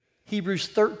Hebrews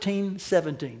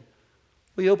 13:17.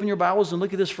 Will you open your Bibles and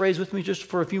look at this phrase with me just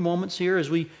for a few moments here as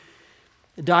we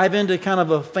dive into kind of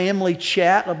a family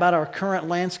chat about our current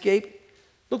landscape?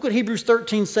 Look what Hebrews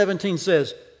 13:17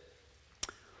 says.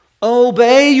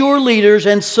 Obey your leaders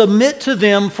and submit to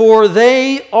them, for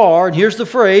they are, and here's the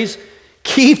phrase,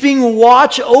 keeping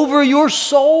watch over your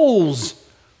souls.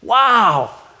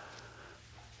 Wow.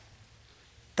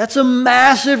 That's a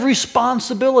massive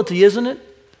responsibility, isn't it?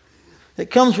 It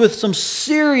comes with some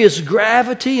serious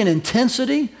gravity and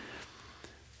intensity.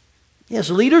 Yes,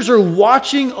 leaders are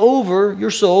watching over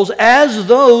your souls as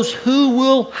those who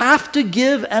will have to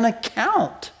give an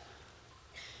account.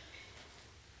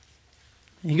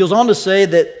 He goes on to say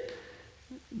that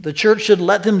the church should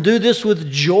let them do this with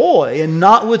joy and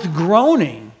not with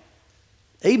groaning.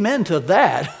 Amen to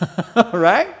that,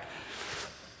 right?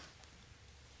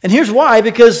 And here's why,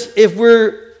 because if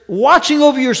we're watching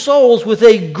over your souls with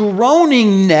a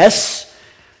groaningness,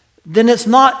 then it's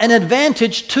not an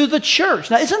advantage to the church.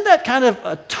 Now, isn't that kind of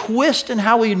a twist in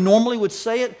how we normally would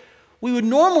say it? We would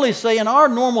normally say in our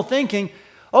normal thinking,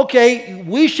 okay,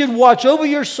 we should watch over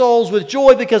your souls with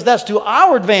joy because that's to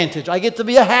our advantage. I get to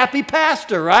be a happy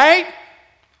pastor, right?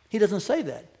 He doesn't say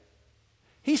that.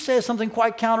 He says something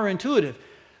quite counterintuitive.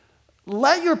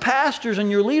 Let your pastors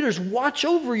and your leaders watch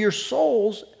over your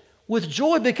souls with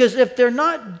joy, because if they're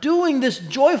not doing this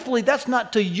joyfully, that's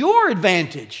not to your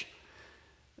advantage.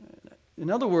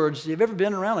 In other words, have you ever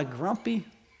been around a grumpy,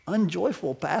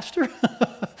 unjoyful pastor?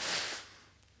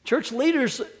 Church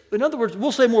leaders, in other words,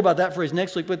 we'll say more about that phrase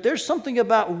next week, but there's something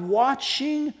about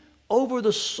watching over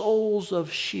the souls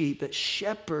of sheep that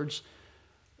shepherds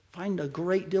find a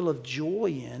great deal of joy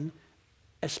in,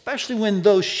 especially when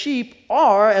those sheep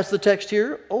are, as the text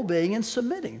here, obeying and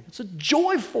submitting. It's a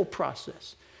joyful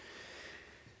process.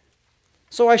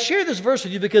 So I share this verse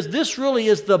with you because this really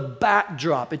is the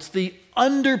backdrop. It's the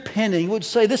underpinning. I would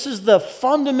say this is the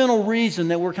fundamental reason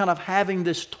that we're kind of having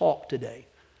this talk today.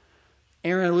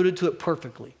 Aaron alluded to it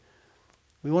perfectly.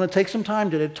 We want to take some time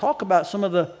today to talk about some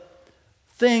of the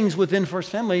things within First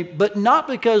Family, but not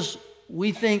because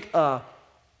we think,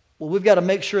 we've got to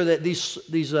make sure that these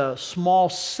small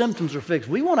symptoms are fixed.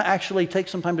 We want to actually take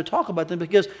some time to talk about them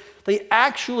because they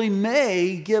actually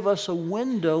may give us a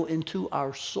window into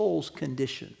our soul's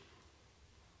condition.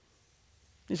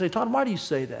 You say, Todd, why do you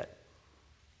say that?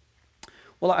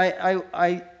 Well,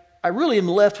 I really am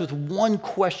left with one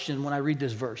question when I read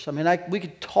this verse. I mean, we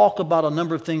could talk about a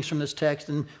number of things from this text,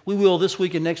 and we will this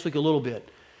week and next week a little bit.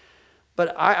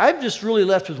 But I'm just really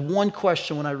left with one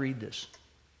question when I read this.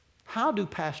 How do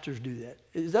pastors do that?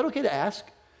 Is that okay to ask?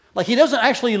 Like, he doesn't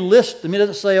actually list them. He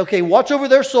doesn't say, okay, watch over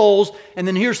their souls, and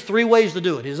then here's 3 ways to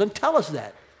do it. He doesn't tell us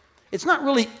that. It's not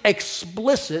really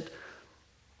explicit.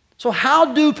 So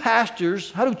how do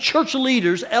pastors, how do church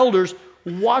leaders, elders,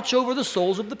 watch over the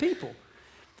souls of the people?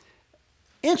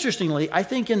 Interestingly, I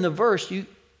think in the verse,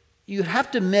 you have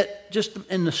to admit, just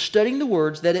in the studying the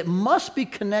words, that it must be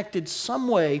connected some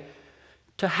way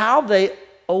to how they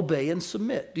obey and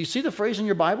submit. Do you see the phrase in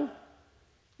your Bible?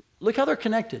 Look how they're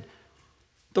connected.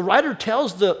 The writer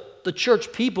tells the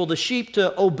church people, the sheep,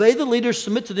 to obey the leaders,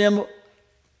 submit to them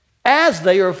as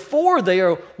they or for they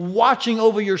are watching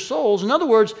over your souls. In other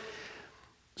words,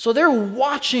 so they're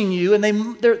watching you, and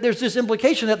there's this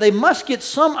implication that they must get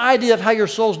some idea of how your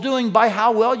soul's doing by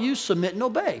how well you submit and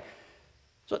obey.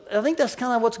 So I think that's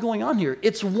kind of what's going on here.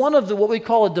 It's one of what we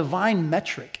call a divine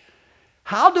metric.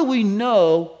 How do we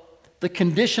know the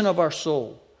condition of our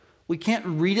soul? We can't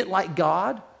read it like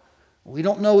God. We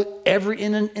don't know every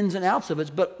ins and outs of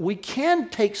it, but we can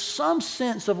take some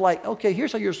sense of like, okay,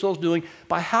 here's how your soul's doing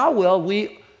by how well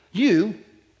you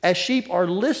as sheep are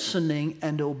listening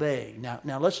and obeying.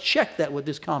 Now let's check that with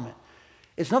this comment.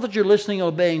 It's not that you're listening and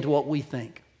obeying to what we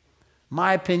think.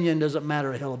 My opinion doesn't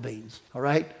matter a hill of beans, all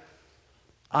right?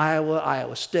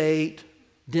 Iowa State,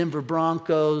 Denver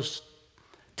Broncos,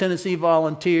 Tennessee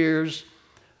Volunteers,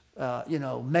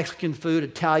 Mexican food,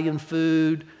 Italian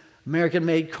food,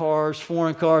 American-made cars,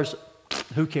 foreign cars,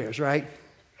 who cares, right?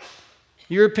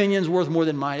 Your opinion's worth more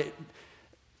than mine.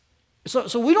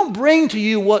 So we don't bring to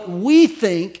you what we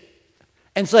think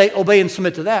and say, obey and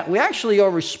submit to that. We actually are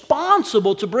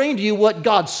responsible to bring to you what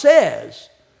God says.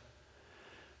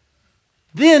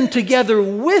 Then together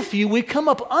with you, we come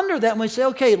up under that and we say,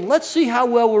 okay, let's see how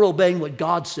well we're obeying what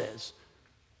God says.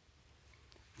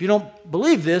 If you don't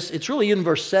believe this, it's really in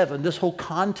verse 7, this whole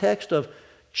context of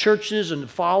churches and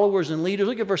followers and leaders.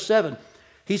 Look at verse 7.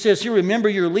 He says here, remember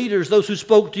your leaders, those who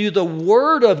spoke to you the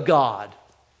word of God.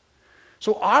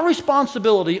 So our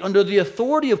responsibility under the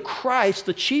authority of Christ,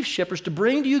 the chief shepherd, is to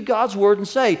bring to you God's word and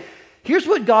say, Here's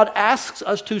what God asks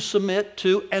us to submit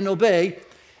to and obey.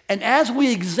 And as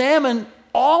we examine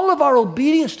all of our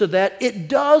obedience to that, it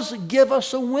does give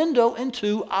us a window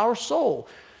into our soul.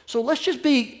 So let's just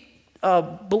be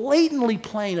blatantly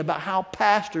plain about how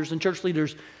pastors and church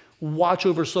leaders watch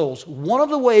over souls. One of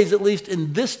the ways, at least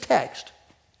in this text,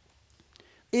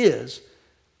 is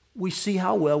we see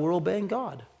how well we're obeying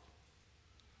God.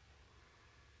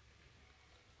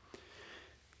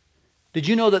 Did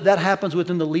you know that that happens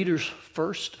within the leaders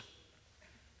first?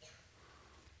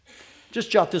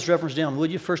 Just jot this reference down, will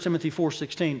you? 1 Timothy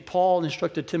 4:16. Paul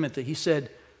instructed Timothy. He said,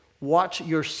 watch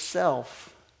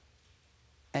yourself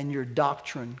and your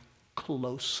doctrine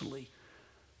closely.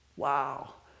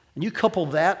 Wow. And you couple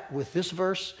that with this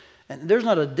verse, and there's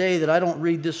not a day that I don't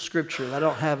read this scripture that I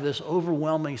don't have this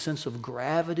overwhelming sense of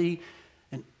gravity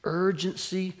and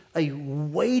urgency. A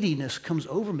weightiness comes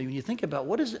over me when you think about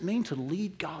what does it mean to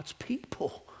lead God's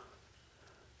people.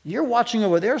 You're watching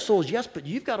over their souls, yes, but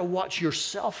you've got to watch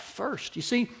yourself first. You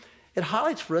see, it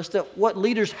highlights for us that what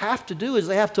leaders have to do is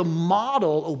they have to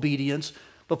model obedience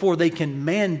before they can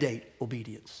mandate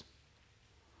obedience.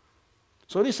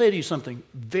 So let me say to you something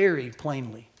very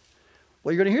plainly.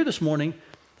 What you're going to hear this morning,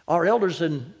 our elders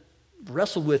have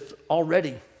wrestled with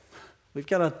already. We've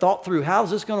kind of thought through how is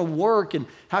this going to work and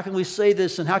how can we say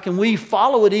this and how can we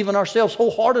follow it even ourselves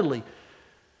wholeheartedly.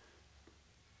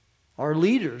 Our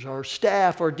leaders, our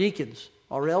staff, our deacons,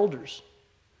 our elders.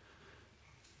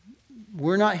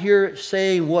 We're not here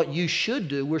saying what you should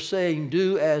do. We're saying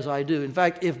do as I do. In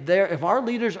fact, if our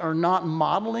leaders are not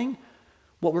modeling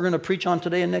what we're going to preach on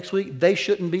today and next week, they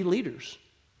shouldn't be leaders.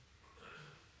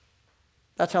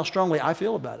 That's how strongly I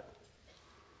feel about it.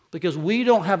 Because we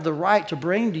don't have the right to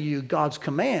bring to you God's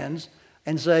commands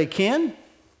and say, Ken,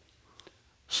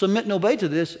 submit and obey to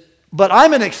this, but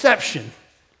I'm an exception.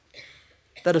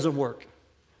 That doesn't work.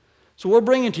 So what we're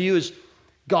bringing to you is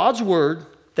God's word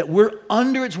that we're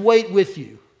under its weight with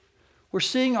you. We're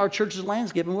seeing our church's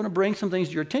landscape and we want to bring some things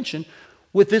to your attention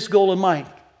with this goal in mind.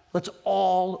 Let's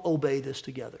all obey this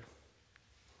together.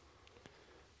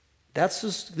 This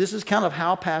is kind of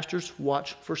how pastors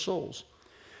watch for souls.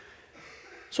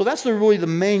 So that's really the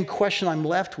main question I'm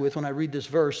left with when I read this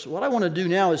verse. What I want to do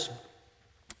now is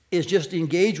just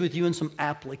engage with you in some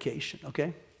application,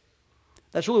 okay?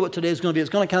 That's really what today is going to be. It's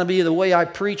going to kind of be the way I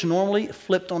preach normally,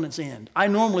 flipped on its end. I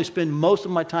normally spend most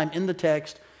of my time in the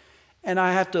text, and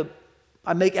I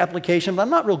make application, but I'm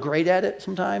not real great at it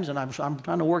sometimes, and I'm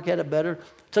trying to work at it better.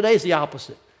 Today's the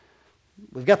opposite.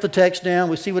 We've got the text down.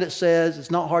 We see what it says.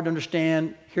 It's not hard to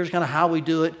understand. Here's kind of how we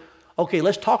do it. Okay,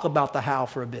 let's talk about the how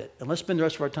for a bit, and let's spend the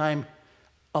rest of our time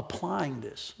applying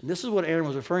this. And this is what Aaron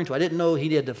was referring to. I didn't know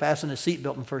he had to fasten his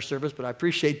seatbelt in first service, but I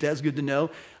appreciate that. It's good to know.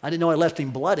 I didn't know I left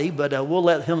him bloody, but we'll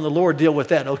let him and the Lord deal with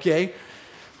that, okay?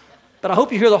 But I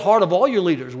hope you hear the heart of all your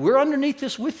leaders. We're underneath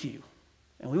this with you.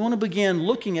 And we want to begin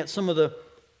looking at some of the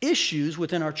issues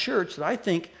within our church that I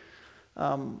think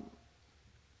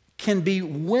can be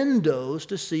windows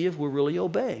to see if we're really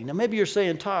obeying. Now, maybe you're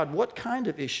saying, Todd, what kind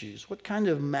of issues, what kind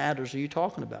of matters are you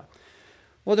talking about?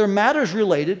 Well, there are matters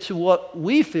related to what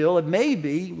we feel it may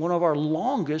be one of our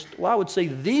longest, well, I would say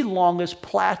the longest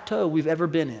plateau we've ever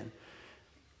been in.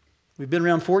 We've been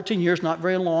around 14 years, not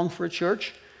very long for a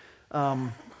church.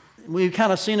 We've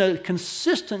kind of seen a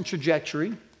consistent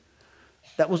trajectory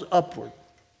that was upward.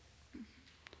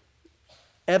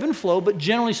 Ebb and flow, but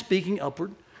generally speaking,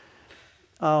 upward.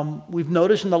 We've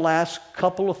noticed in the last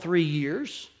couple of 3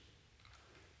 years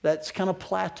that's kind of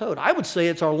plateaued. I would say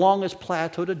it's our longest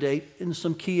plateau to date in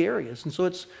some key areas. And so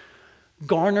it's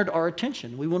garnered our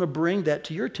attention. We want to bring that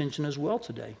to your attention as well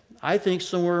today. I think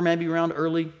somewhere maybe around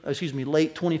late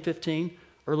 2015,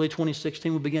 early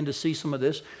 2016, we'll begin to see some of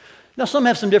this. Now, some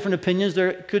have some different opinions.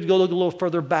 There could go look a little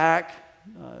further back.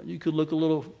 You could look a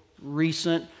little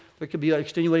recent. There could be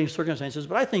extenuating circumstances.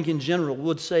 But I think in general, we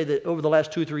would say that over the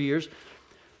last 2 or 3 years,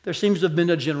 there seems to have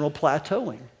been a general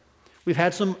plateauing. We've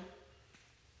had some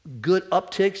good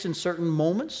upticks in certain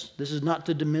moments. This is not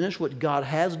to diminish what God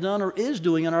has done or is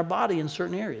doing in our body in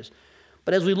certain areas.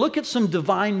 But as we look at some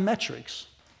divine metrics,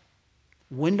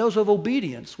 windows of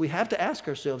obedience, we have to ask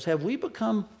ourselves, have we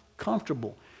become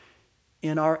comfortable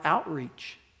in our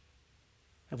outreach?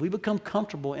 Have we become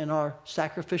comfortable in our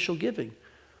sacrificial giving?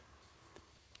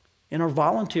 In our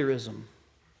volunteerism?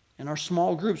 In our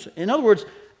small groups? In other words,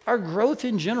 our growth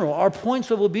in general, our points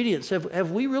of obedience,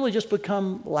 have we really just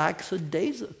become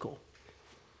lackadaisical?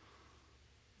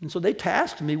 And so they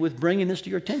tasked me with bringing this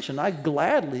to your attention. I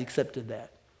gladly accepted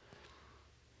that.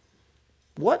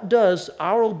 What does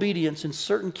our obedience in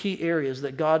certain key areas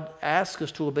that God asks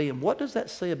us to obey Him, what does that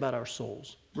say about our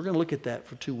souls? We're going to look at that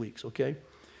for 2 weeks, okay?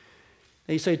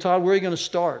 And you say, Todd, where are you going to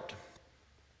start?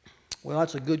 Well,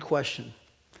 that's a good question.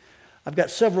 I've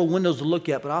got several windows to look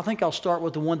at, but I think I'll start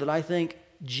with the one that I think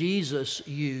Jesus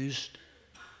used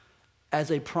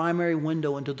as a primary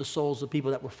window into the souls of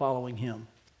people that were following him.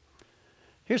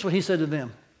 Here's what he said to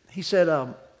them. He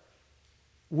said,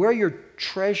 where your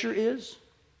treasure is,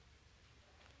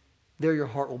 there your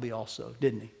heart will be also,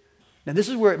 didn't he? Now, this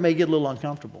is where it may get a little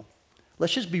uncomfortable.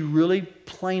 Let's just be really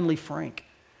plainly frank.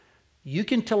 You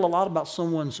can tell a lot about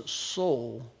someone's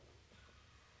soul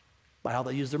by how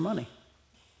they use their money.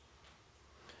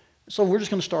 So we're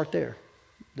just going to start there.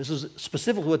 This is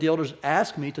specifically what the elders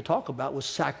asked me to talk about, was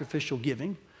sacrificial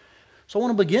giving. So I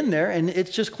want to begin there, and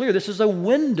it's just clear. This is a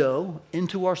window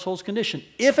into our soul's condition.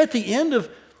 If at the end of,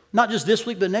 not just this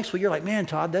week, but next week, you're like, man,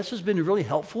 Todd, this has been really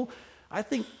helpful. I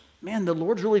think, man, the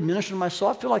Lord's really ministered to my soul.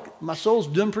 I feel like my soul's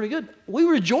doing pretty good. We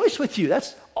rejoice with you.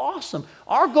 That's awesome.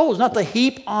 Our goal is not to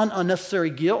heap on unnecessary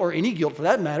guilt, or any guilt for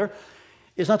that matter.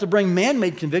 It's not to bring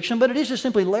man-made conviction, but it is to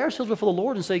simply lay ourselves before the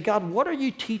Lord and say, God, what are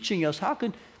you teaching us? How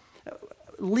can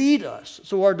lead us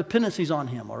so our dependency's on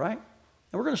him, all right?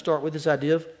 And we're going to start with this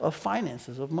idea of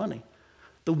finances, of money,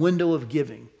 the window of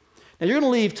giving. Now, you're going to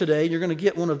leave today, and you're going to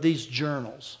get one of these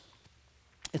journals.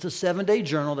 It's a 7-day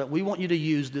journal that we want you to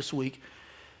use this week.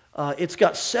 It's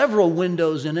got several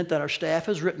windows in it that our staff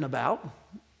has written about,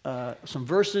 some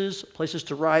verses, places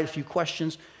to write, a few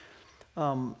questions.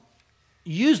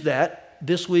 Use that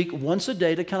this week once a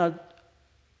day to kind of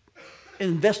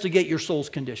investigate your soul's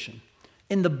condition.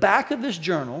 In the back of this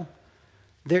journal,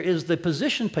 there is the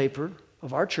position paper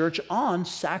of our church on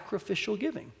sacrificial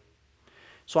giving.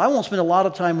 So I won't spend a lot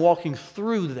of time walking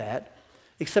through that,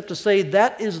 except to say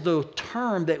that is the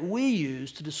term that we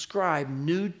use to describe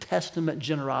New Testament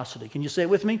generosity. Can you say it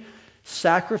with me?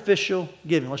 Sacrificial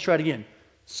giving. Let's try it again.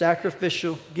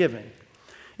 Sacrificial giving.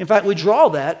 In fact, we draw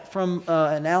that from,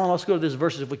 and Alan, let's go to these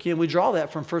verses if we can. We draw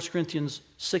that from 1 Corinthians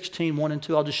 16, 1 and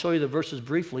 2. I'll just show you the verses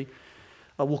briefly.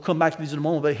 We'll come back to these in a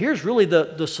moment. But here's really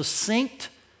the succinct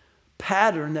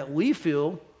pattern that we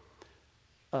feel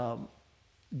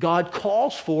God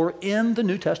calls for in the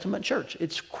New Testament church.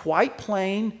 It's quite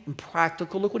plain and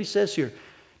practical. Look what he says here.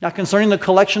 Now, concerning the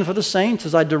collection for the saints,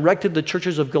 as I directed the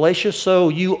churches of Galatia, so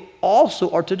you also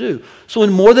are to do. So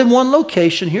in more than one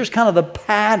location, here's kind of the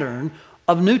pattern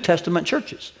of New Testament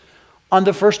churches. On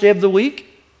the first day of the week,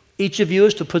 each of you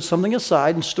is to put something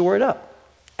aside and store it up,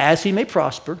 as he may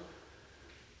prosper,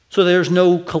 so there's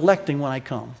no collecting when I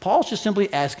come. Paul's just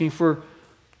simply asking for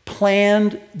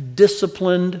planned,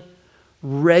 disciplined,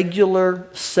 regular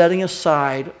setting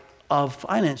aside of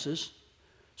finances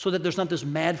so that there's not this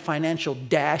mad financial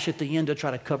dash at the end to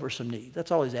try to cover some need. That's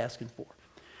all he's asking for.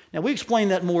 Now, we explain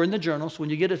that more in the journal, so when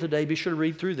you get it today, be sure to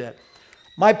read through that.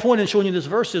 My point in showing you this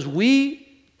verse is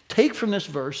we take from this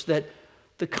verse that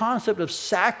the concept of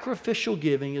sacrificial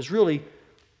giving is really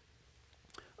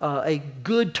a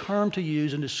good term to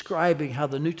use in describing how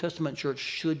the New Testament church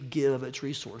should give its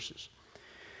resources.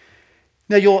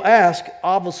 Now, you'll ask,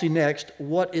 obviously next,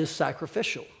 what is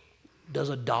sacrificial?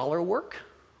 Does $1 work?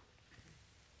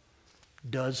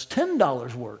 Does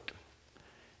 $10 work?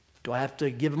 Do I have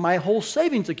to give my whole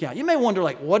savings account? You may wonder,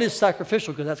 like, what is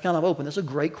sacrificial? Because that's kind of open. That's a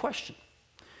great question.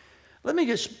 Let me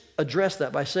just address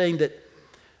that by saying that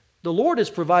the Lord has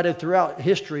provided throughout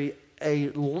history a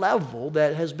level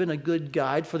that has been a good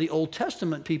guide. For the Old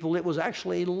Testament people, it was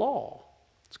actually a law.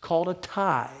 It's called a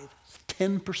tithe. It's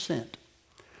 10%.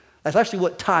 That's actually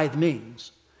what tithe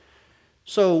means.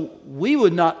 So we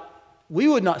would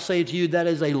not say to you that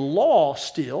is a law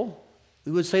still.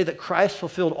 We would say that Christ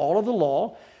fulfilled all of the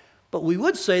law, but we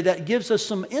would say that gives us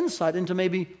some insight into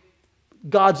maybe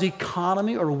God's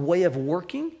economy or way of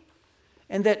working,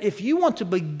 and that if you want to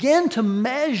begin to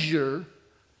measure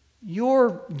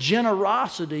your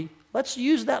generosity, let's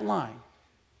use that line.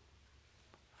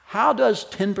 How does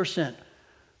 10%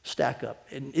 stack up?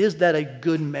 And is that a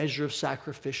good measure of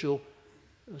sacrificial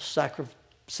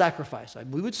sacrifice?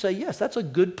 We would say yes, that's a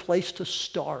good place to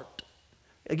start.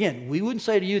 Again, we wouldn't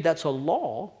say to you that's a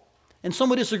law, and some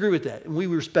would disagree with that, and we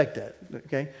respect that,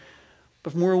 okay?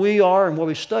 But from where we are and what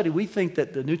we study, we think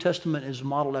that the New Testament is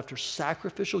modeled after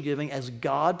sacrificial giving as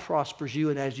God prospers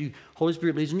you and as you Holy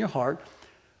Spirit leads in your heart.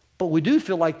 But we do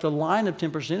feel like the line of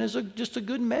 10% is just a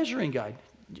good measuring guide,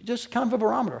 just kind of a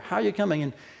barometer. How are you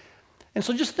coming? And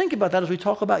so just think about that as we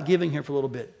talk about giving here for a little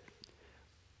bit.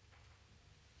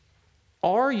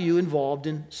 Are you involved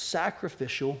in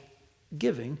sacrificial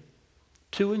giving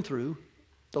to and through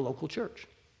the local church?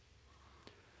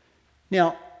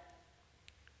 Now,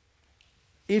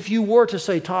 if you were to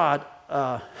say, Todd,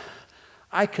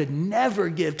 I could never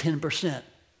give 10%.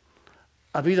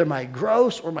 of either my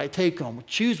gross or my take-home.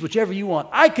 Choose whichever you want.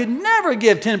 I could never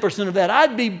give 10% of that.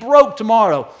 I'd be broke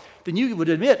tomorrow. Then you would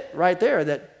admit right there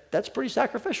that that's pretty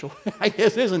sacrificial, I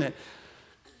guess, isn't it?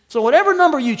 So whatever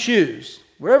number you choose,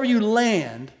 wherever you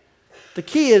land, the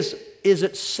key is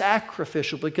it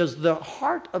sacrificial? Because the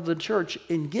heart of the church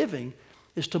in giving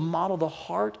is to model the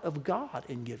heart of God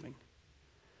in giving.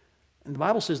 And the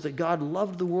Bible says that God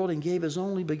loved the world and gave his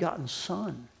only begotten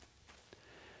Son.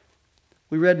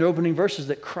 We read in the opening verses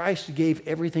that Christ gave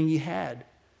everything he had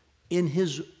in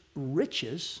his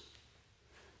riches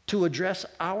to address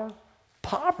our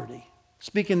poverty,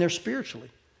 speaking there spiritually.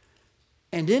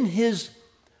 And in his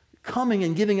coming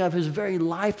and giving of his very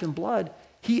life and blood,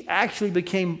 he actually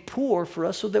became poor for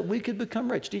us so that we could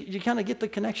become rich. Do you kind of get the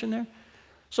connection there?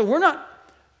 So we're not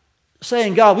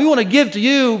saying, God, we want to give to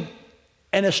you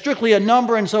and it's strictly a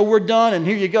number and so we're done and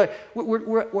here you go.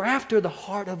 We're after the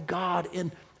heart of God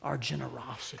in our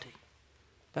generosity.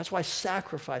 That's why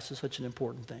sacrifice is such an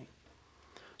important thing.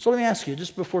 So let me ask you,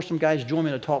 just before some guys join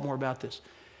me to talk more about this,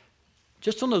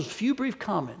 just on those few brief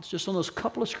comments, just on those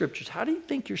couple of scriptures, how do you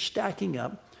think you're stacking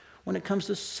up when it comes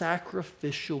to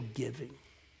sacrificial giving?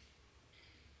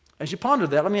 As you ponder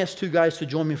that, let me ask two guys to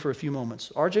join me for a few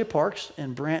moments. R.J. Parks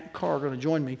and Brant Carr are going to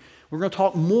join me. We're going to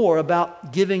talk more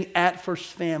about giving at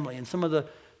First Family and some of the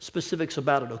specifics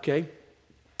about it, okay?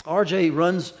 R.J.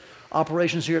 runs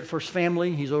operations here at First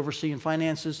Family. He's overseeing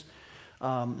finances.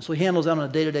 So he handles that on a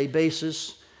day-to-day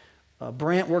basis.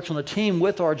 Brant works on a team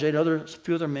with R.J. and a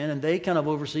few other men, and they kind of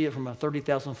oversee it from a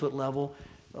 30,000-foot level.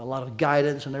 A lot of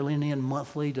guidance, and they're leaning in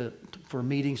monthly for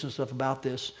meetings and stuff about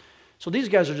this. So these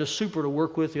guys are just super to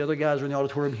work with. The other guys are in the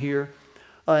auditorium here.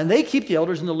 And they keep the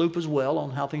elders in the loop as well on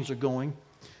how things are going.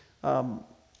 I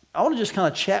want to just kind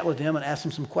of chat with them and ask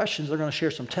them some questions. They're going to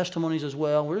share some testimonies as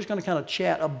well. We're just going to kind of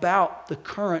chat about the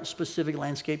current specific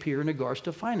landscape here in regards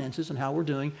to finances and how we're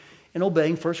doing in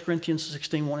obeying 1 Corinthians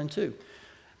 16, 1 and 2.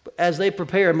 But as they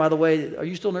prepare, and by the way, are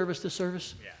you still nervous this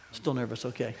service? Yeah. Still nervous,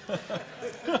 okay.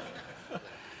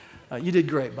 You did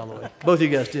great, by the way. Both of you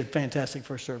guys did fantastic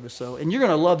first service. And you're going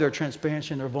to love their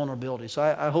transparency and their vulnerability. So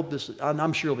I hope this,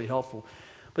 I'm sure it'll be helpful.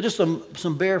 But just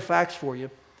some bare facts for you.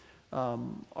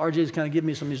 RJ's kind of giving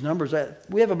me some of these numbers.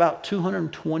 We have about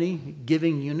 220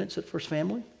 giving units at First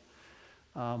Family.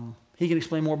 He can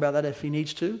explain more about that if he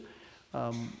needs to.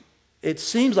 It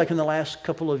seems like in the last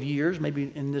couple of years,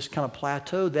 maybe in this kind of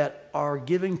plateau, that our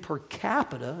giving per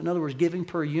capita, in other words, giving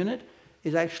per unit,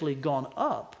 is actually gone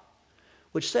up,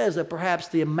 which says that perhaps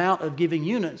the amount of giving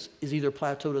units is either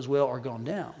plateaued as well or gone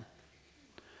down.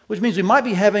 Which means we might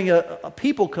be having a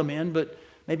people come in, but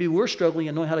maybe we're struggling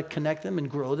and knowing how to connect them and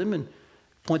grow them and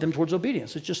point them towards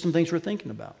obedience. It's just some things we're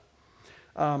thinking about.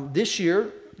 This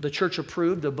year, the church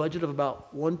approved a budget of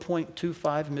about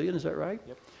 $1.25 million, is that right?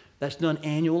 Yep. That's done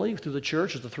annually through the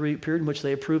church. It's the 3-year period in which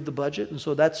they approve the budget. And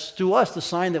so that's, to us, the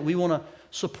sign that we want to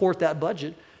support that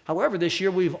budget. However, this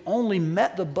year we've only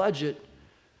met the budget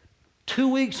 2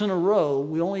 weeks in a row.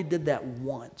 We only did that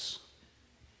once.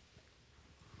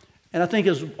 And I think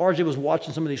as RJ was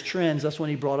watching some of these trends, that's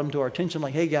when he brought them to our attention,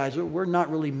 like, hey guys, we're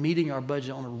not really meeting our budget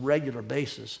on a regular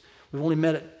basis. We've only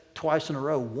met it twice in a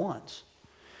row once.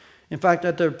 In fact,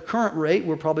 at the current rate,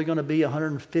 we're probably going to be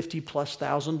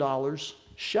 $150,000+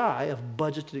 shy of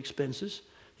budgeted expenses.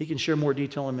 He can share more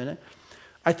detail in a minute.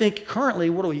 I think currently,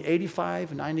 what are we,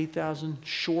 85, 90,000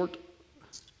 short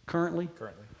currently?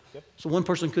 Currently, yep. So one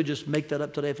person could just make that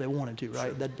up today if they wanted to,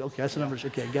 right? Sure. Okay, that's the numbers.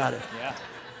 Okay, got it. Yeah,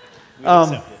 we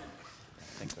accept it.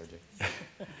 Thanks,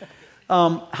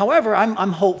 RJ. However,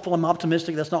 I'm hopeful, I'm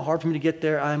optimistic. That's not hard for me to get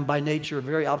there. I'm by nature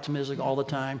very optimistic all the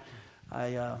time.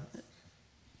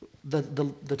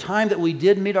 The time that we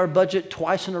did meet our budget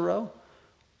twice in a row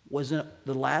was in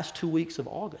the last 2 weeks of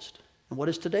August. And what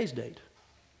is today's date?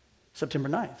 September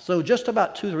 9th. So just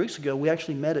about 2 weeks ago, we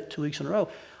actually met it 2 weeks in a row.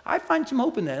 I find some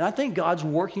hope in that. And I think God's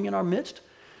working in our midst.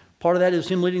 Part of that is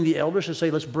him leading the elders to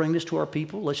say, let's bring this to our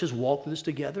people. Let's just walk through this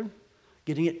together,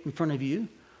 getting it in front of you.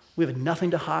 We have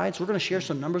nothing to hide, so we're going to share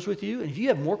some numbers with you. And if you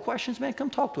have more questions, man, come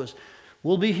talk to us.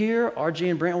 We'll be here. RJ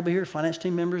and Brant will be here, finance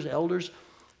team members, elders.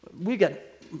 We're an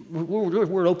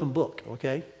open book,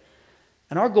 okay?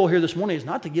 And our goal here this morning is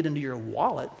not to get into your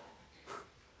wallet.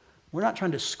 We're not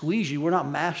trying to squeeze you. We're not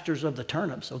masters of the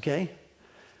turnips, okay?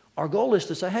 Our goal is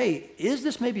to say, hey, is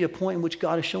this maybe a point in which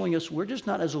God is showing us we're just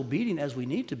not as obedient as we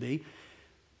need to be?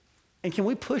 And can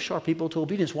we push our people to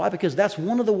obedience? Why? Because that's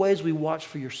one of the ways we watch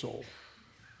for your soul.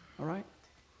 All right?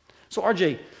 So,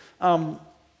 RJ,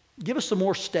 give us some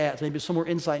more stats, maybe some more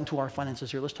insight into our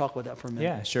finances here. Let's talk about that for a minute.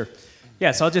 Yeah, sure.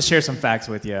 Yeah, so I'll just share some facts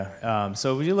with you.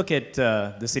 So when you look at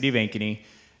the city of Ankeny,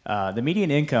 The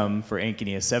median income for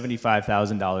Ankeny is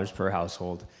 $75,000 per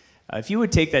household. If you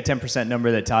would take that 10%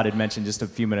 number that Todd had mentioned just a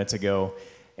few minutes ago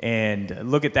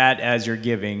and look at that as your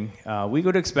giving, we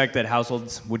would expect that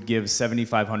households would give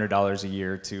 $7,500 a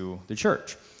year to the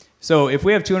church. So if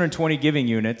we have 220 giving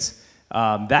units,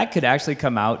 that could actually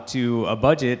come out to a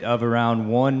budget of around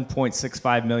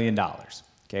 $1.65 million.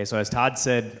 Okay, so as Todd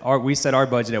said, we set our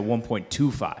budget at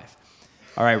 1.25.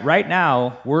 All right, right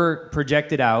now, we're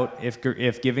projected out,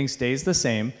 if giving stays the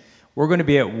same, we're going to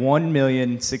be at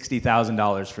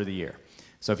 $1,060,000 for the year.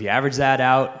 So if you average that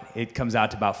out, it comes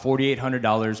out to about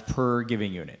 $4,800 per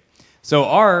giving unit.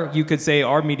 So you could say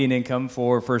our median income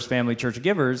for First Family Church of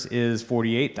Givers is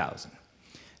 $48,000.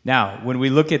 Now, when we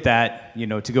look at that,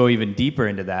 to go even deeper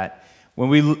into that,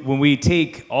 when we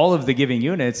take all of the giving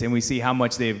units and we see how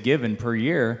much they've given per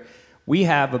year, we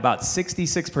have about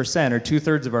 66% or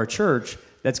 2/3 of our church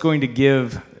that's going to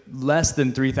give less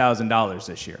than $3,000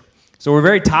 this year. So we're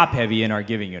very top heavy in our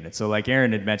giving units. So like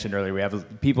Aaron had mentioned earlier, we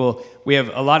have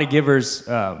a lot of givers,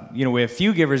 we have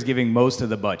few givers giving most of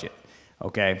the budget.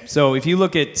 Okay, so if you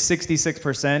look at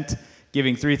 66%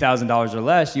 giving $3,000 or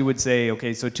less, you would say,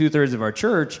 okay, so 2/3 of our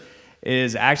church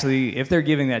is actually, if they're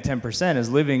giving that 10%, is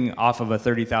living off of a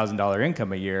 $30,000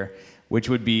 income a year, which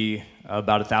would be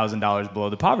about $1,000 below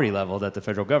the poverty level that the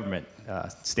federal government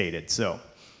stated. So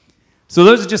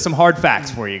those are just some hard facts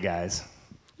for you guys.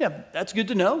 Yeah, that's good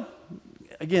to know.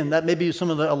 Again, that may be some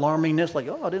of the alarmingness, like, I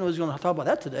didn't know he was going to talk about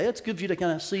that today. It's good for you to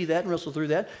kind of see that and wrestle through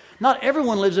that. Not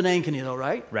everyone lives in Ankeny, though,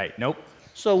 right? Right, nope.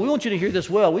 So we want you to hear this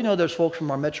well. We know there's folks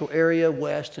from our metro area,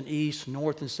 west and east,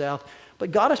 north and south,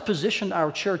 but God has positioned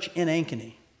our church in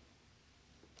Ankeny.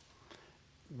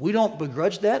 We don't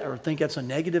begrudge that or think that's a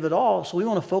negative at all, so we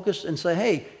want to focus and say,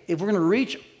 hey, if we're going to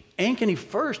reach Ankeny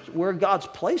first, where God's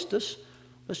placed us,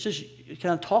 let's just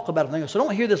kind of talk about it. So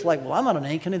don't hear this like, well, I'm not an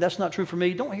Ankeny. That's not true for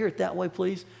me. Don't hear it that way,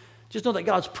 please. Just know that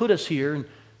God's put us here. And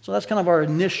so that's kind of our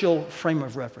initial frame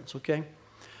of reference, okay?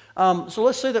 So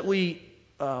let's say that we,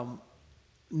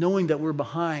 knowing that we're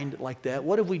behind like that,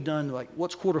 what have we done? Like,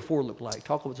 what's Q4 look like?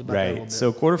 Talk with us about that a little bit.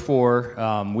 So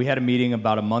Q4, we had a meeting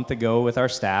about a month ago with our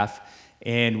staff,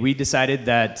 and we decided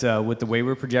that with the way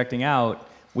we're projecting out,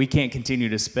 we can't continue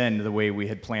to spend the way we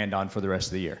had planned on for the rest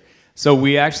of the year. So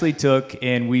we actually took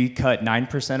and we cut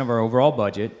 9% of our overall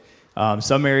budget.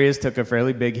 Some areas took a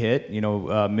fairly big hit,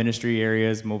 ministry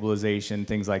areas, mobilization,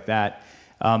 things like that.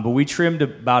 But we trimmed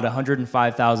about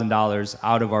 $105,000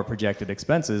 out of our projected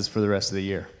expenses for the rest of the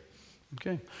year.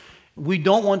 Okay. We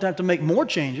don't want to have to make more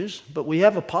changes, but we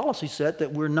have a policy set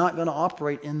that we're not going to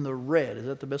operate in the red. Is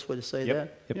that the best way to say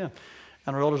that? Yep. Yeah.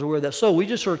 And our elders are aware of that. So we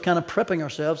just sort of kind of prepping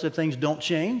ourselves if things don't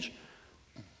change.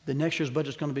 The next year's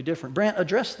budget's going to be different. Brant,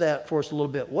 address that for us a little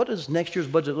bit. What does next year's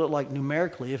budget look like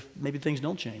numerically if maybe things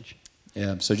don't change?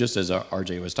 Yeah, so just as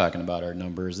RJ was talking about our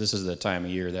numbers, this is the time of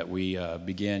year that we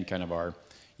begin kind of our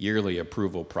yearly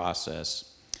approval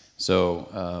process.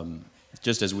 So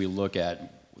just as we look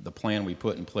at the plan we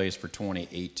put in place for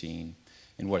 2018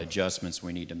 and what adjustments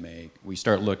we need to make, we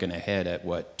start looking ahead at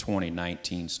what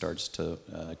 2019 starts to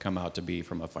come out to be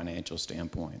from a financial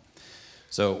standpoint.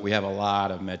 So we have a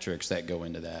lot of metrics that go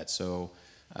into that. So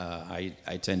I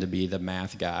tend to be the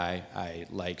math guy. I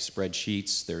like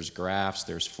spreadsheets. There's graphs,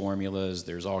 there's formulas,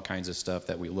 there's all kinds of stuff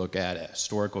that we look at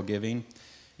historical giving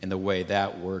and the way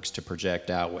that works to project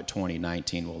out what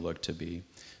 2019 will look to be.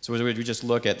 So as we just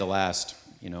look at the last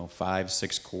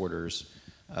 5-6 quarters,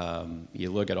 you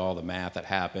look at all the math that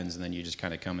happens and then you just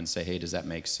kind of come and say, hey, does that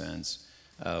make sense?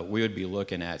 We would be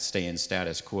looking at staying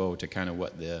status quo to kind of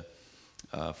what the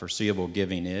foreseeable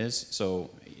giving is.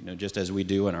 So, just as we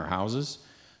do in our houses,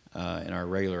 in our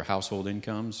regular household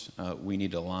incomes, we need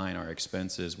to align our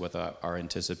expenses with our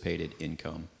anticipated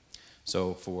income.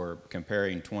 So for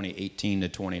comparing 2018 to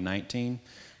 2019,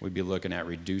 we'd be looking at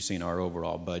reducing our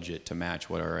overall budget to match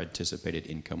what our anticipated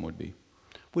income would be.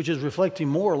 Which is reflecting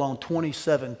more along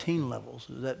 2017 levels.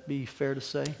 Would that be fair to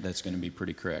say? That's going to be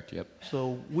pretty correct, yep.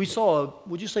 So we saw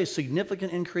would you say,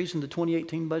 significant increase in the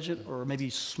 2018 budget, or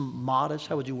maybe modest?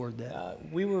 How would you word that?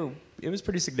 It was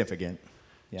pretty significant.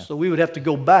 Yeah. So we would have to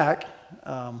go back.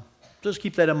 Just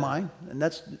keep that in mind. And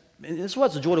that's why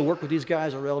it's a joy to work with these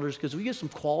guys, our elders, because we get some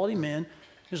quality men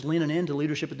just leaning into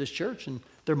leadership at this church, and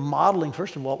they're modeling,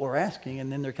 first of all, what we're asking, and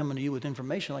then they're coming to you with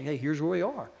information like, hey, here's where we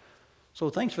are. So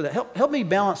thanks for that. Help me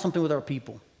balance something with our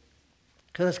people,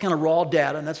 because that's kind of raw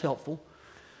data, and that's helpful.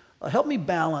 Help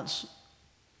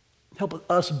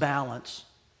us balance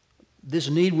this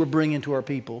need we're bringing to our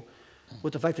people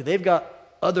with the fact that they've got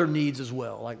other needs as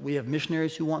well. Like we have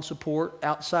missionaries who want support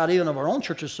outside even of our own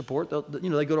church's support. They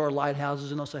go to our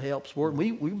lighthouses and they'll say, hey, help support.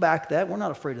 And we back that. We're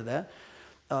not afraid of that.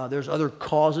 There's other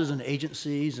causes and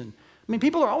agencies. And I mean,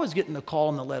 people are always getting the call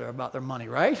and the letter about their money,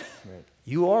 right? Right.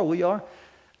 You are, we are.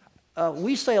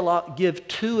 We say a lot, give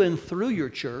to and through your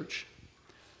church.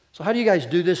 So how do you guys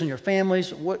do this in your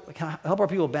families? What can help our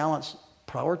people balance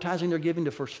prioritizing their giving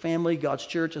to First Family, God's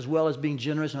church, as well as being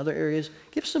generous in other areas?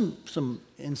 Give some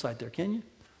insight there, can you?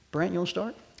 Brant, you want to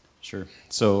start? Sure.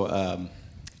 So,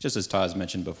 just as Todd's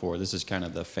mentioned before, this is kind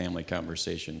of the family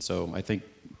conversation. So, I think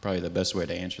probably the best way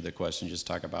to answer the question is just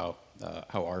talk about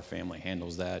how our family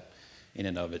handles that in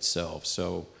and of itself.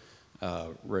 So,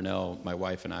 Renelle, my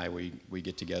wife, and I, we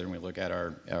get together and we look at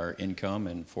our income,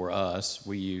 and for us,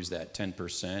 we use that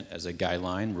 10% as a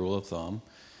guideline, rule of thumb,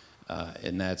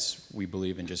 and we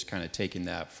believe in just kind of taking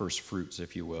that first fruits,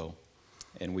 if you will,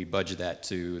 and we budget that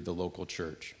to the local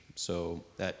church. So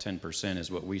that 10%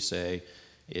 is what we say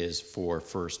is for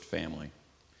First Family.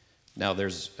 Now,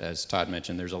 as Todd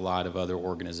mentioned, there's a lot of other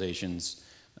organizations.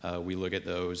 We look at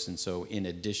those, and so in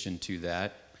addition to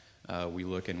that, we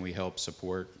look and we help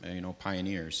support,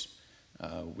 pioneers.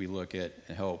 We look at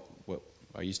and help what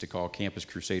I used to call Campus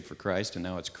Crusade for Christ, and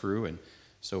now it's Cru, and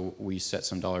so we set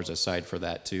some dollars aside for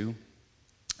that too.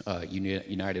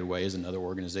 United Way is another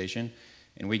organization,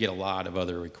 and we get a lot of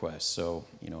other requests. So,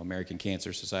 American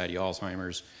Cancer Society,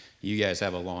 Alzheimer's, you guys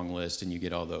have a long list, and you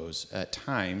get all those. At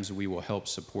times, we will help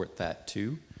support that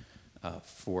too,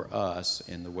 for us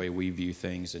in the way we view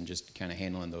things and just kind of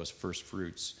handling those first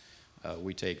fruits.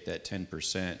 We take that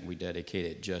 10% and we dedicate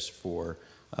it just for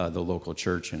the local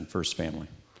church and First Family.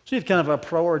 So you have kind of a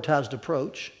prioritized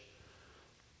approach,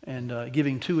 and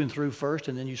giving to and through first,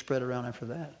 and then you spread around after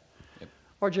that. Yep.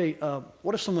 RJ,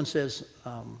 what if someone says,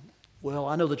 well,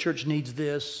 I know the church needs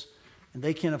this, and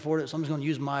they can't afford it, so I'm just going to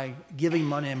use my giving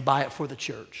money and buy it for the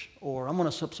church. Or I'm going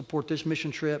to support this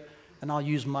mission trip, and I'll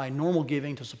use my normal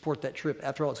giving to support that trip.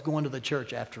 After all, it's going to the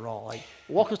church after all. Like,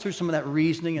 walk us through some of that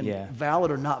reasoning and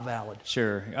valid or not valid.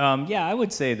 Sure. I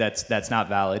would say that's not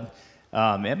valid.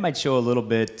 It might show a little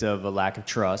bit of a lack of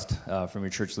trust from your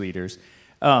church leaders.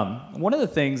 One of the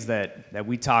things that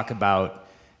we talk about,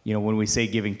 when we say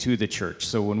giving to the church.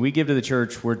 So when we give to the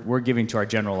church, we're giving to our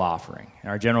general offering. And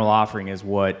our general offering is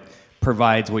what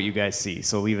provides what you guys see.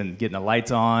 So even getting the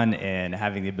lights on and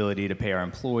having the ability to pay our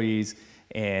employees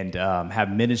and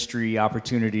have ministry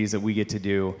opportunities that we get to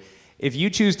do. If you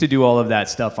choose to do all of that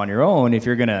stuff on your own, if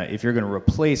you're gonna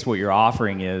replace what your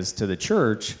offering is to the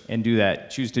church and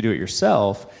choose to do it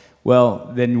yourself,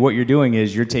 well, then what you're doing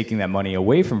is you're taking that money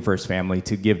away from First Family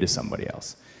to give to somebody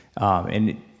else.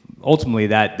 And ultimately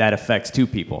that affects two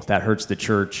people. That hurts the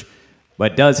church,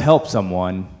 but does help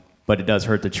someone, but it does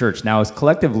hurt the church. Now, as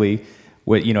collectively,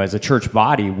 as a church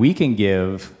body, we can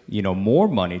give, more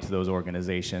money to those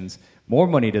organizations, more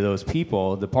money to those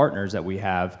people, the partners that we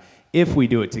have, if we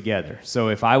do it together. So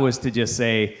if I was to just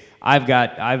say, I've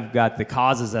got the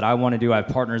causes that I want to do, I have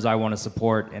partners I want to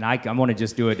support, and I want to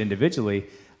just do it individually,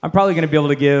 I'm probably going to be able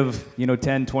to give,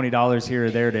 $10, $20 here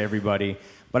or there to everybody,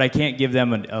 but I can't give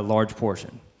them a large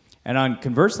portion. And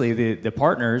conversely, the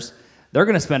partners, they're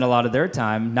going to spend a lot of their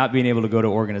time not being able to go to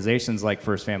organizations like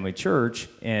First Family Church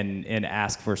and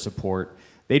ask for support.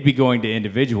 They'd be going to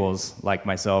individuals like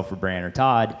myself or Brant or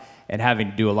Todd and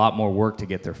having to do a lot more work to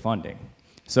get their funding.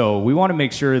 So we want to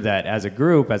make sure that as a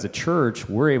group, as a church,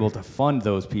 we're able to fund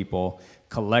those people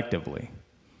collectively.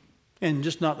 And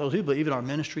just not those people, but even our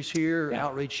ministries here,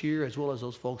 outreach here, as well as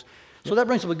those folks. So that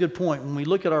brings up a good point. When we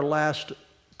look at our last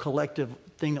collective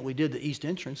thing that we did, the East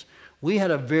Entrance, we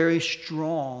had a very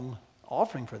strong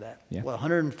offering for that. Yeah. What,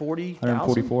 140,000?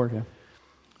 144, yeah.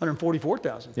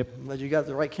 144,000. Yep. I'm glad you got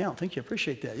the right count. Thank you. I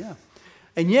appreciate that, yeah.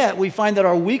 And yet, we find that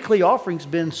our weekly offering's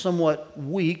been somewhat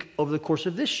weak over the course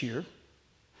of this year,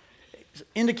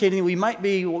 indicating we might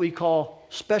be what we call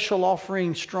special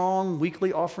offering strong,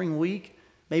 weekly offering weak.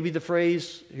 Maybe the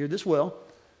phrase, hear this well,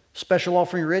 special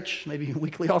offering rich, maybe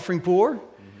weekly offering poor.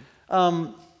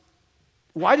 Mm-hmm.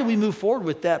 Why did we move forward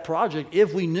with that project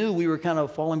if we knew we were kind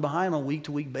of falling behind on a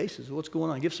week-to-week basis? What's going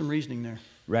on? Give some reasoning there.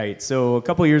 Right. So a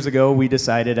couple of years ago, we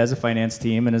decided as a finance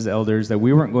team and as elders that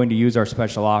we weren't going to use our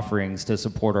special offerings to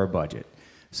support our budget.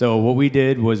 So what we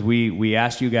did was we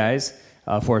asked you guys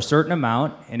for a certain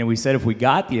amount, and then we said if we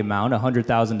got the amount,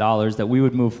 $100,000, that we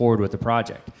would move forward with the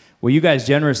project. Well, you guys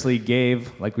generously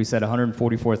gave, like we said,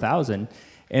 $144,000.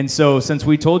 And so since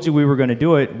we told you we were going to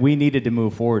do it, we needed to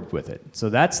move forward with it. So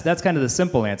that's kind of the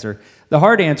simple answer. The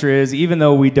hard answer is, even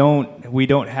though we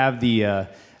don't have the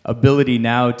ability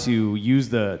now to use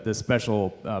the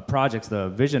special projects, the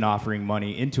vision offering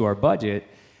money into our budget,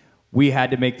 we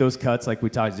had to make those cuts like we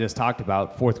just talked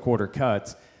about, fourth quarter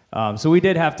cuts. So we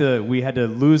had to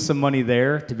lose some money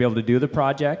there to be able to do the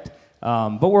project.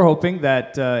 But we're hoping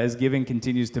that as giving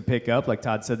continues to pick up, like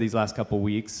Todd said these last couple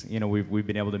weeks, we've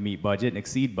been able to meet budget and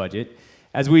exceed budget.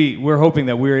 As we're hoping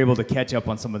that we're able to catch up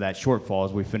on some of that shortfall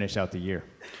as we finish out the year.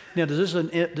 Now, does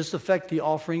this affect the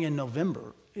offering in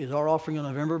November? Is our offering in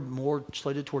November more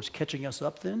slated towards catching us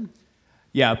up then?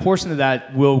 Yeah, a portion of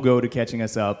that will go to catching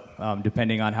us up,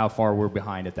 depending on how far we're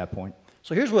behind at that point.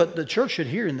 So here's what the church should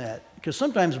hear in that, because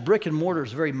sometimes brick and mortar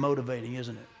is very motivating,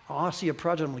 isn't it? Oh, I see a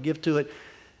project, I'm going to give to it.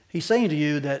 He's saying to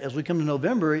you that as we come to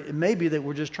November, it may be that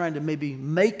we're just trying to maybe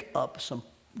make up some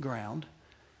ground.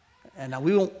 And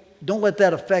now don't let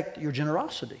that affect your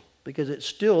generosity, because it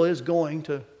still is going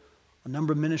to a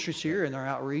number of ministries here and our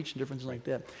outreach and different things like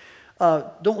that.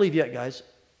 Don't leave yet, guys.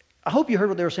 I hope you heard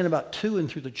what they were saying about to and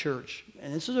through the church.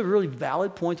 And this is a really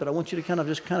valid point that I want you to kind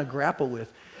of grapple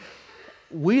with.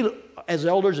 We, as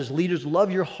elders, as leaders,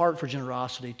 love your heart for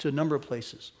generosity to a number of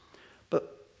places.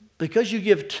 But because you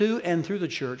give to and through the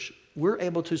church, we're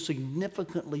able to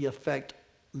significantly affect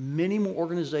many more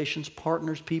organizations,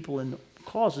 partners, people, and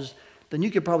causes than you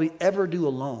could probably ever do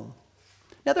alone.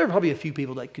 Now, there are probably a few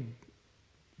people that could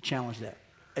challenge that,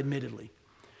 admittedly.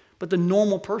 But the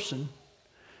normal person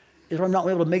is not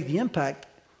able to make the impact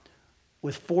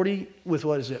with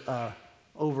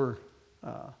over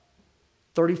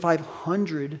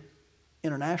 3,500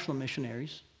 international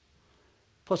missionaries,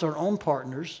 plus our own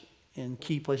partners in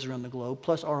key places around the globe,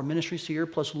 plus our ministries here,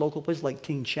 plus local places like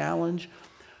Teen Challenge,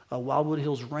 Wildwood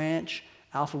Hills Ranch,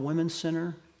 Alpha Women's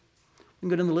Center. We can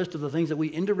go down the list of the things that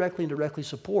we indirectly and directly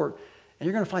support, and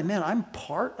you're going to find, man, I'm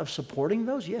part of supporting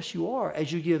those? Yes, you are,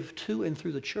 as you give to and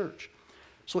through the church.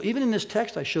 So even in this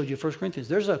text I showed you, 1 Corinthians,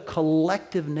 there's a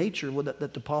collective nature that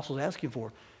the apostle is asking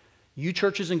for. You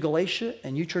churches in Galatia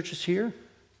and you churches here,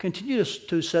 continue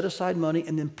to set aside money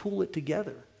and then pool it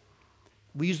together.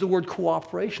 We use the word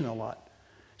cooperation a lot.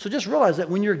 So just realize that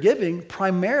when you're giving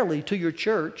primarily to your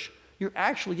church, you're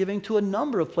actually giving to a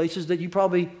number of places that you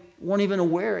probably weren't even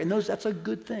aware, and that's a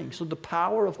good thing. So the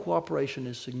power of cooperation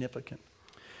is significant.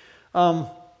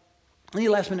 Any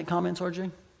last-minute comments,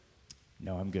 RJ?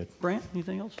 No, I'm good. Brant,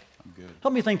 anything else? I'm good.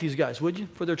 Help me thank these guys, would you,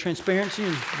 for their transparency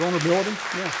and vulnerability?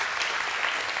 Yeah.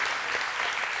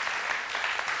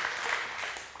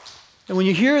 And when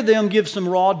you hear them give some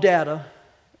raw data,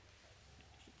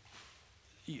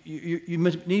 you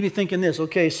need to be thinking this,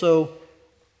 okay, so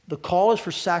the call is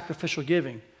for sacrificial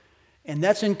giving. And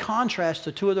that's in contrast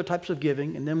to two other types of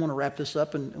giving, and then we'll wrap this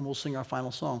up and we'll sing our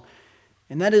final song.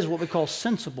 And that is what we call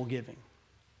sensible giving.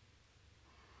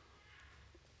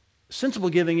 Sensible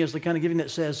giving is the kind of giving that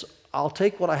says, I'll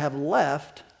take what I have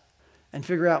left and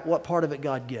figure out what part of it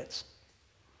God gets.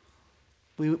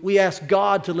 We ask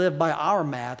God to live by our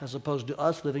math as opposed to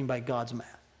us living by God's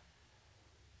math.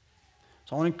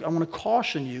 So I want to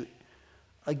caution you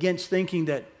against thinking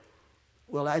that,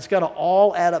 well, it's got to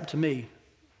all add up to me.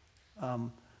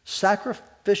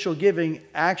 Sacrificial giving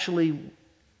actually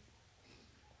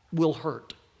will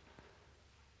hurt.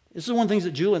 This is one of the things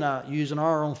that Julie and I use in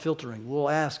our own filtering. We'll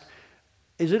ask,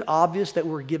 is it obvious that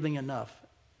we're giving enough?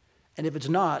 And if it's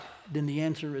not, then the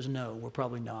answer is no, we're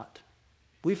probably not.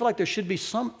 We feel like there should be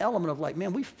some element of like,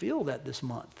 man, we feel that this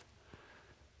month.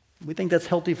 We think that's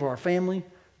healthy for our family.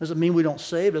 Doesn't mean we don't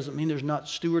save, doesn't mean there's not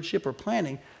stewardship or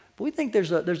planning, but we think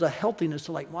there's a healthiness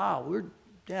to like, wow,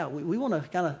 we want to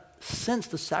kind of sense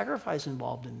the sacrifice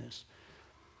involved in this.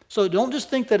 So don't just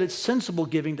think that it's sensible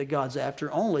giving that God's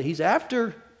after only. He's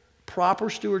after proper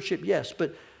stewardship, yes,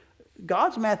 but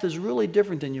God's math is really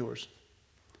different than yours.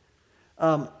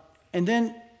 And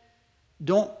then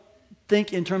don't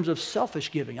think in terms of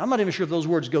selfish giving. I'm not even sure if those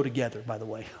words go together, by the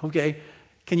way, okay?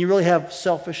 Can you really have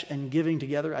selfish and giving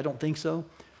together? I don't think so.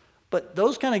 But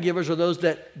those kind of givers are those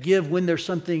that give when there's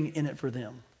something in it for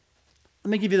them.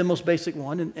 Let me give you the most basic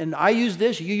one. And I use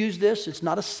this, you use this. It's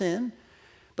not a sin.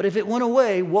 But if it went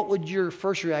away, what would your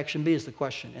first reaction be is the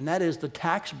question. And that is the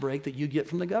tax break that you get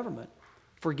from the government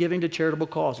for giving to charitable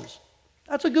causes.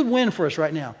 That's a good win for us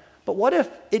right now. But what if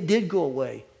it did go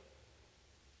away?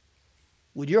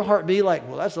 Would your heart be like,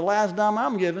 well, that's the last dime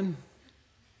I'm giving?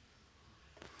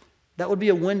 That would be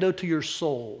a window to your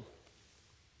soul.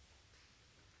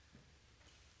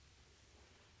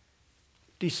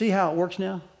 Do you see how it works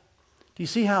now? Do you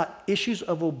see how issues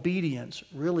of obedience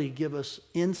really give us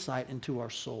insight into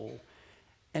our soul?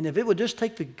 And if it would just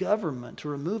take the government to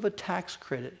remove a tax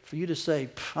credit for you to say,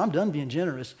 I'm done being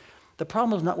generous, the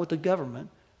problem is not with the government.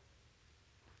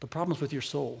 The problem is with your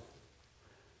soul.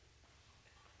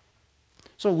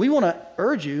 So we want to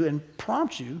urge you and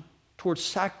prompt you towards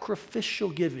sacrificial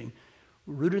giving,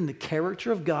 rooted in the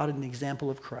character of God and the example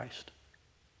of Christ.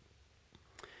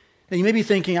 Now you may be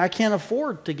thinking, I can't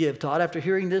afford to give, Todd, after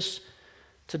hearing this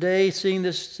Today, seeing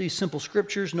these simple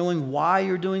scriptures, knowing why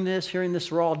you're doing this, hearing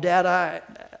this raw data,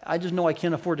 I just know I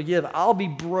can't afford to give. I'll be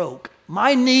broke.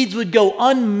 My needs would go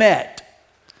unmet.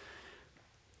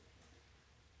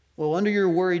 Well, under your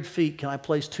worried feet, can I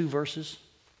place 2 verses?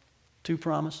 2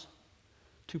 promises.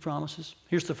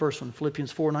 Here's the first one,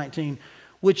 Philippians 4:19,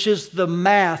 which is the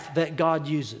math that God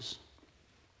uses.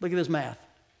 Look at this math.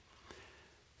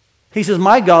 He says,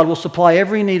 my God will supply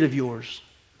every need of yours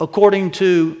according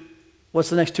to, what's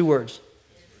the next 2 words?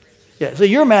 Yeah, so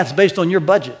your math's based on your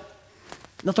budget.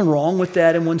 Nothing wrong with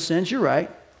that in one sense, you're right.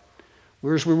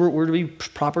 We're to be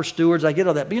proper stewards, I get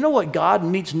all that. But you know what God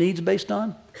meets needs based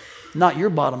on? Not your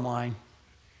bottom line.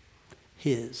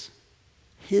 His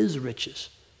riches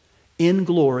in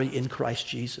glory in Christ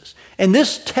Jesus. And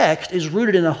this text is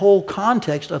rooted in a whole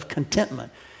context of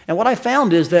contentment. And what I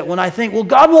found is that when I think, well,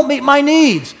 God won't meet my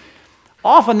needs,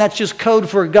 often that's just code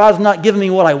for God's not giving me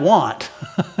what I want,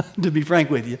 to be frank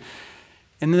with you.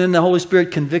 And then the Holy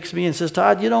Spirit convicts me and says,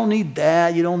 Todd, you don't need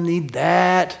that, you don't need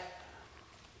that.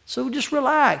 So just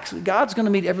relax. God's going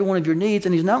to meet every one of your needs,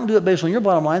 and He's not going to do it based on your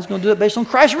bottom line. He's going to do it based on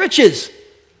Christ's riches.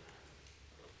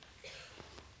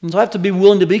 And so I have to be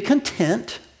willing to be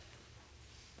content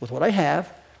with what I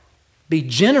have, be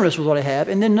generous with what I have,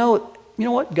 and then know, you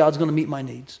know what? God's going to meet my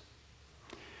needs.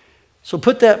 So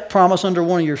put that promise under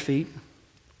one of your feet.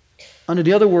 Under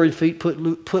the other worried feet, put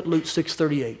Luke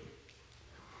 6:38,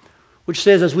 which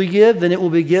says, as we give, then it will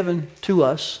be given to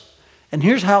us. And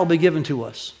here's how it will be given to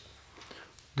us.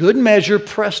 Good measure,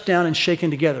 pressed down and shaken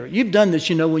together. You've done this,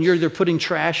 when you're either putting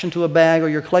trash into a bag or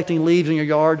you're collecting leaves in your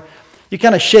yard. You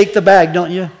kind of shake the bag,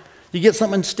 don't you? You get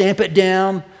something, stamp it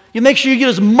down. You make sure you get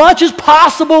as much as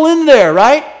possible in there,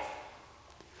 right?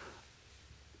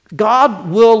 God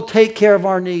will take care of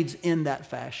our needs in that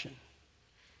fashion.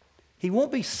 He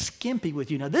won't be skimpy with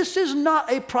you. Now, this is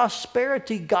not a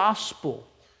prosperity gospel.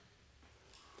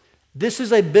 This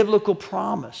is a biblical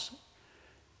promise.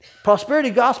 Prosperity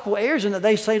gospel errs in that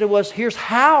they say to us, here's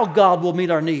how God will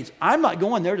meet our needs. I'm not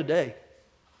going there today.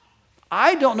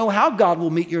 I don't know how God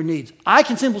will meet your needs. I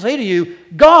can simply say to you,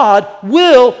 God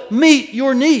will meet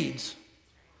your needs.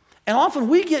 And often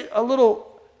we get a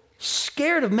little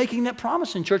scared of making that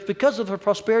promise in church because of the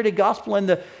prosperity gospel and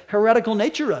the heretical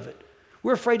nature of it.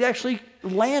 We're afraid to actually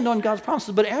land on God's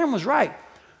promises. But Aaron was right.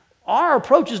 Our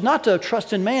approach is not to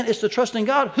trust in man, it's to trust in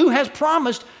God, who has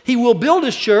promised He will build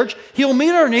His church, He'll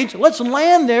meet our needs. Let's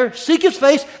land there, seek His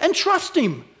face, and trust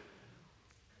Him.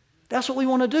 That's what we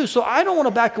want to do. So I don't want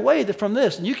to back away from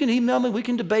this. And you can email me, we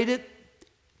can debate it,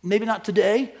 maybe not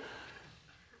today.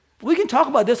 We can talk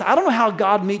about this. I don't know how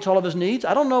God meets all of His needs.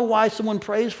 I don't know why someone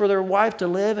prays for their wife to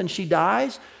live and she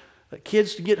dies.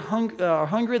 Kids to get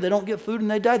hungry, they don't get food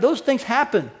and they die. Those things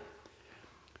happen.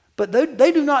 But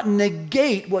they do not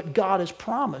negate what God has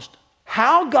promised.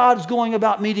 How God is going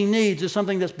about meeting needs is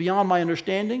something that's beyond my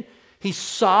understanding. He's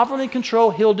sovereign in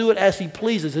control. He'll do it as He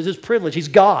pleases. It's His privilege. He's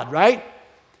God, right?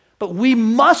 But we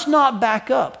must not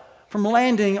back up from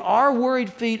landing our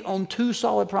worried feet on 2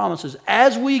 solid promises.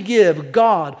 As we give,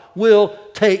 God will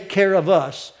take care of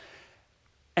us.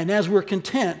 And as we're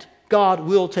content, God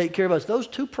will take care of us. Those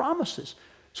 2 promises.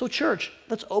 So church,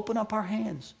 let's open up our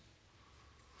hands.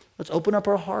 Let's open up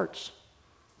our hearts.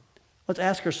 Let's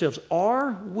ask ourselves,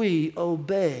 are we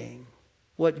obeying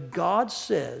what God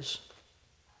says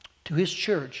to His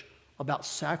church about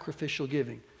sacrificial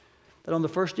giving? That on the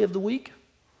first day of the week,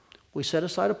 we set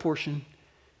aside a portion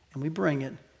and we bring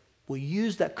it. We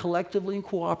use that collectively and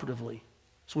cooperatively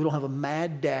so we don't have a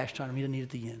mad dash trying to meet a need at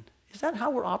the end. Is that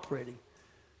how we're operating?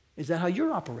 Is that how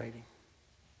you're operating?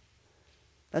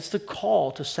 That's the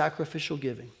call to sacrificial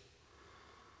giving.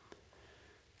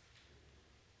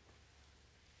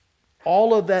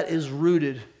 All of that is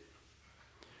rooted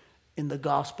in the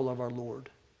gospel of our Lord.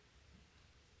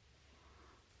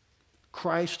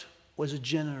 Christ was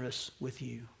generous with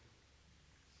you.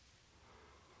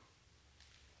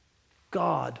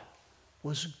 God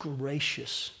was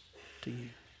gracious to you.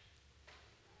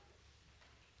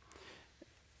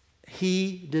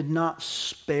 He did not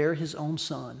spare His own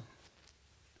Son,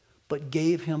 but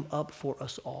gave Him up for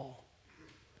us all.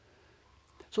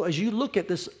 So as you look at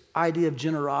this idea of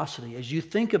generosity, as you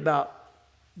think about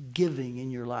giving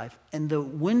in your life, and the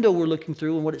window we're looking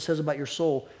through and what it says about your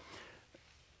soul,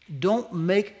 don't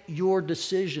make your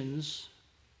decisions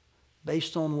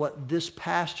based on what this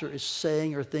pastor is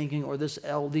saying or thinking, or these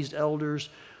elders,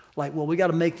 like, well, we got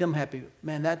to make them happy.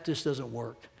 Man, that just doesn't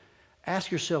work.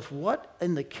 Ask yourself, what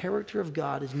in the character of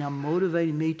God is now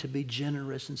motivating me to be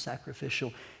generous and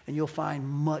sacrificial? And you'll find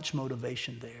much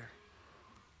motivation there.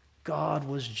 God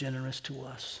was generous to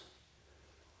us.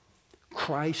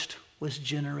 Christ was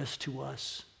generous to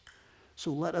us.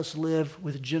 So let us live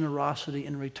with generosity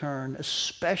in return,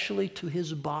 especially to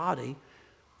his body,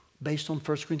 based on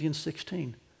 1 Corinthians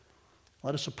 16.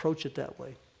 Let us approach it that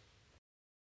way.